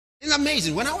It's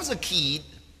amazing. When I was a kid,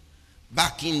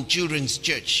 back in children's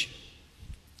church,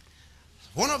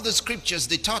 one of the scriptures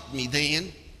they taught me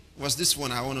then was this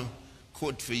one I want to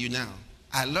quote for you now.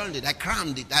 I learned it, I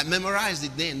crammed it, I memorized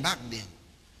it then, back then.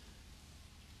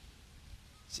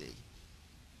 See?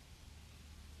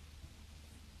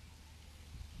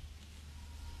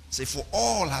 Say, for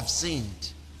all have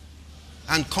sinned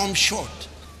and come short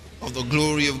of the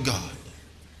glory of God.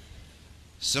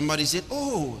 Somebody said,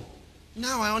 oh,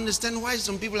 now I understand why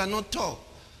some people are not tall.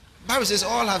 The Bible says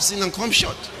all have sinned and come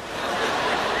short.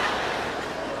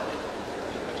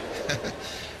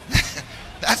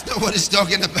 That's not what it's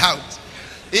talking about.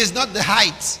 It's not the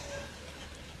height.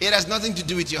 It has nothing to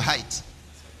do with your height.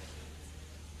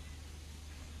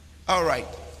 All right.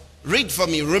 Read for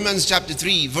me Romans chapter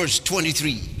 3, verse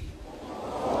 23.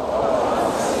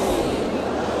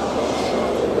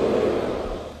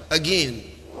 Again.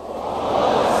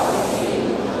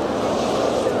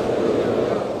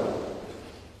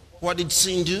 What did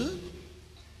sin do?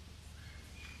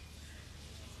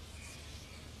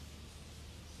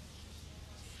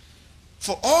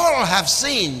 For all have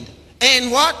sinned,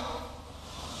 and what?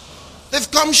 They've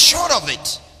come short of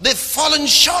it. They've fallen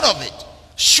short of it.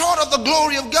 Short of the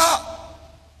glory of God.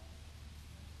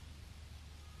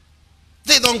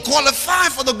 They don't qualify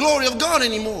for the glory of God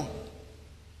anymore.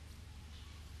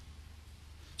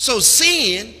 So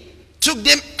sin took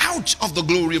them out of the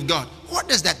glory of God. What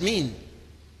does that mean?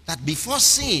 That before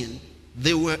sin,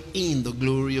 they were in the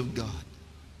glory of God.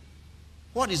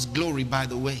 What is glory, by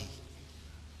the way?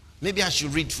 Maybe I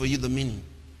should read for you the meaning.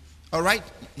 All right?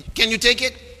 Can you take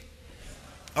it?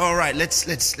 All right, let's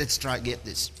try to get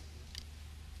this.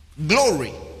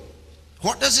 Glory.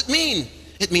 What does it mean?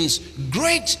 It means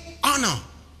great honor,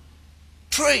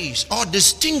 praise, or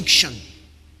distinction.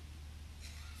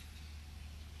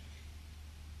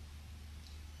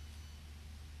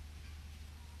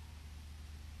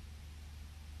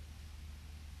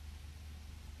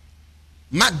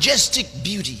 Majestic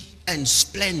beauty and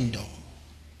splendor.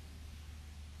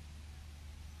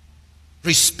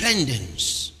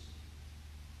 Resplendence.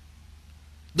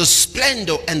 The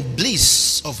splendor and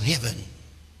bliss of heaven.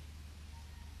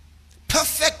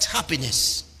 Perfect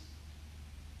happiness.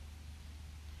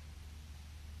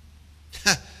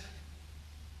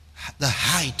 The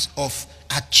height of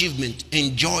achievement,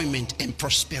 enjoyment, and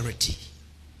prosperity.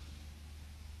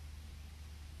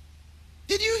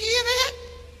 Did you hear that?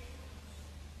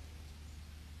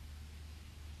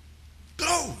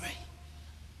 Glory.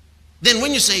 Then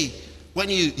when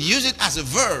you use it as a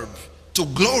verb, to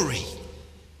glory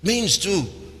means to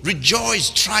rejoice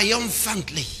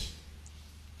triumphantly,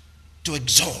 to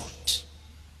exalt.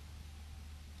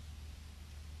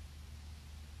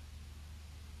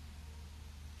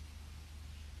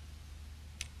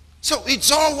 So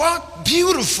it's all what?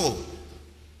 Beautiful.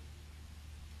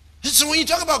 So when you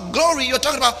talk about glory, you're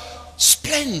talking about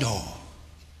splendor,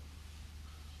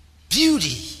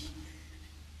 beauty,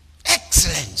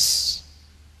 excellence.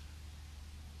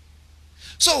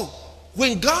 So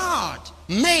when God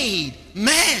made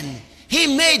man,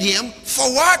 he made him for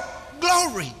what?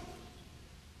 Glory.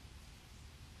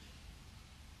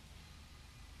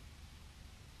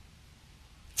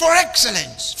 For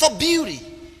excellence, for beauty.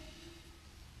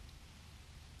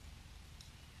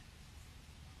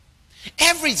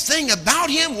 Everything about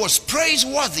him was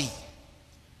praiseworthy.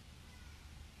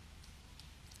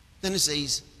 Then it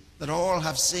says that all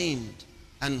have sinned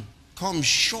and come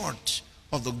short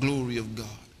of the glory of God.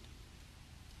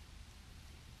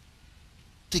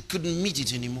 They couldn't meet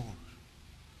it anymore.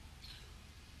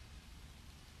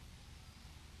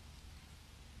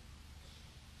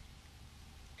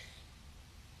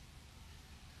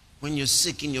 When you're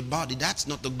sick in your body, that's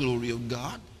not the glory of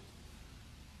God.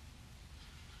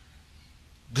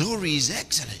 Glory is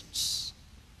excellence.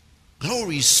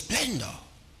 Glory is splendor.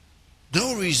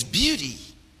 Glory is beauty.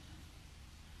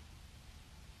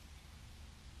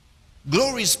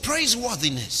 Glory is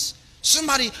praiseworthiness.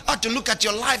 Somebody ought to look at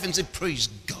your life and say, praise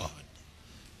God.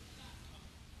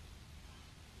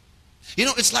 You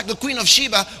know, it's like the Queen of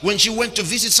Sheba when she went to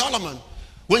visit Solomon.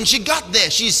 When she got there,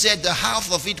 she said, the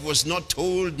half of it was not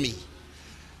told me.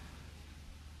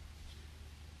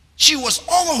 She was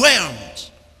overwhelmed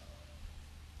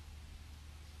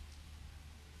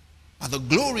by the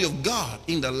glory of God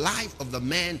in the life of the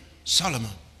man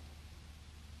Solomon.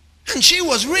 And she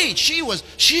was rich. She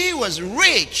was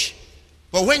rich.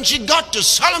 But when she got to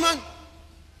Solomon,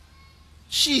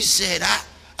 she said,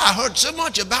 I heard so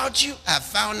much about you. I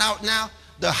found out now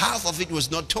the half of it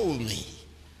was not told me.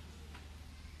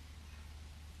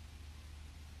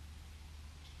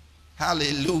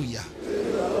 Hallelujah.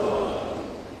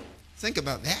 Think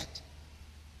about that.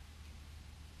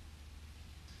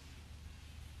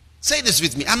 Say this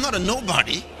with me. I'm not a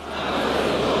nobody.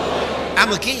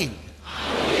 I'm a king.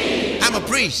 I'm a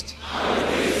priest.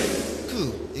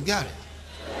 Cool. You got it.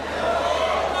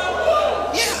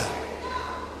 Yeah.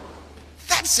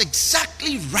 That's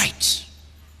exactly right.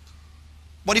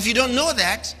 But if you don't know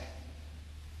that,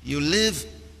 you live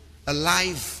a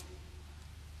life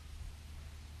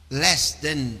less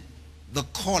than the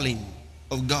calling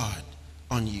of God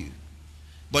on you.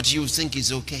 But you think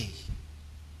it's okay.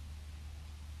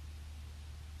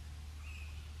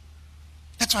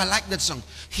 That's why I like that song.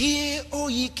 Hear, O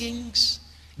ye kings,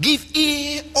 give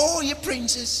ear, O ye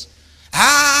princes.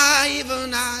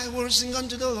 Even I will sing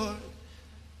unto the Lord.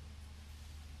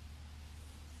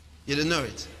 You didn't know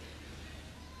it?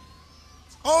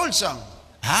 Old song.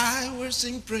 I will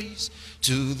sing praise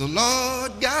to the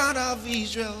Lord God of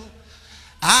Israel.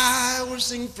 I will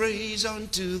sing praise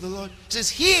unto the Lord. It says,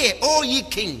 hear, all ye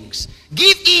kings.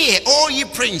 Give ear, all ye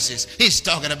princes. He's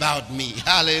talking about me.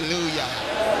 Hallelujah.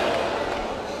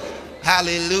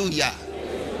 Hallelujah.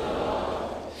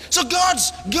 So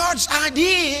God's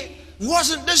idea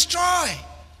wasn't destroy.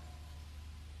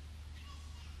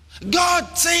 God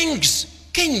thinks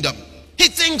kingdom. He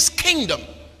thinks kingdom.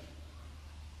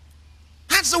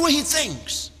 That's the way he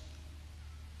thinks.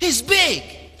 He's big.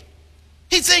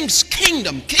 He thinks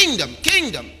kingdom, kingdom,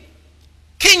 kingdom.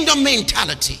 Kingdom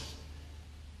mentality.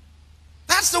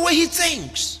 That's the way he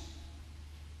thinks.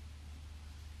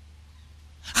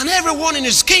 And everyone in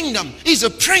his kingdom is a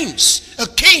prince, a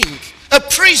king, a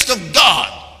priest of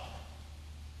God.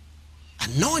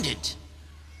 Anointed.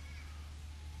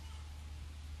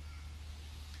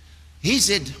 He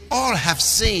said, all have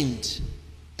sinned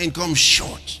and come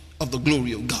short of the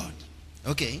glory of God.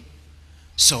 Okay.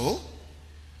 So,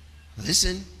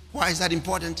 listen, why is that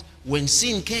important? When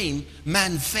sin came,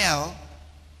 man fell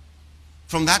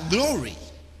from that glory.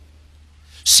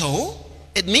 So,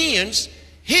 it means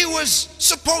he was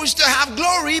supposed to have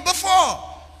glory before.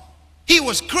 He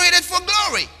was created for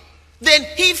glory. Then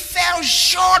he fell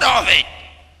short of it.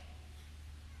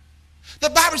 The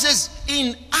Bible says,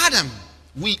 in Adam,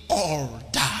 we all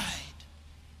died.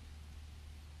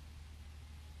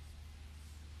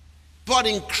 But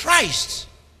in Christ,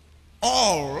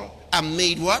 all are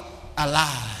made what?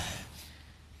 Alive.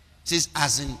 It says,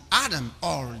 as in Adam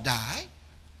all die,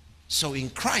 so in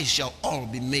Christ shall all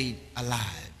be made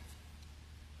alive.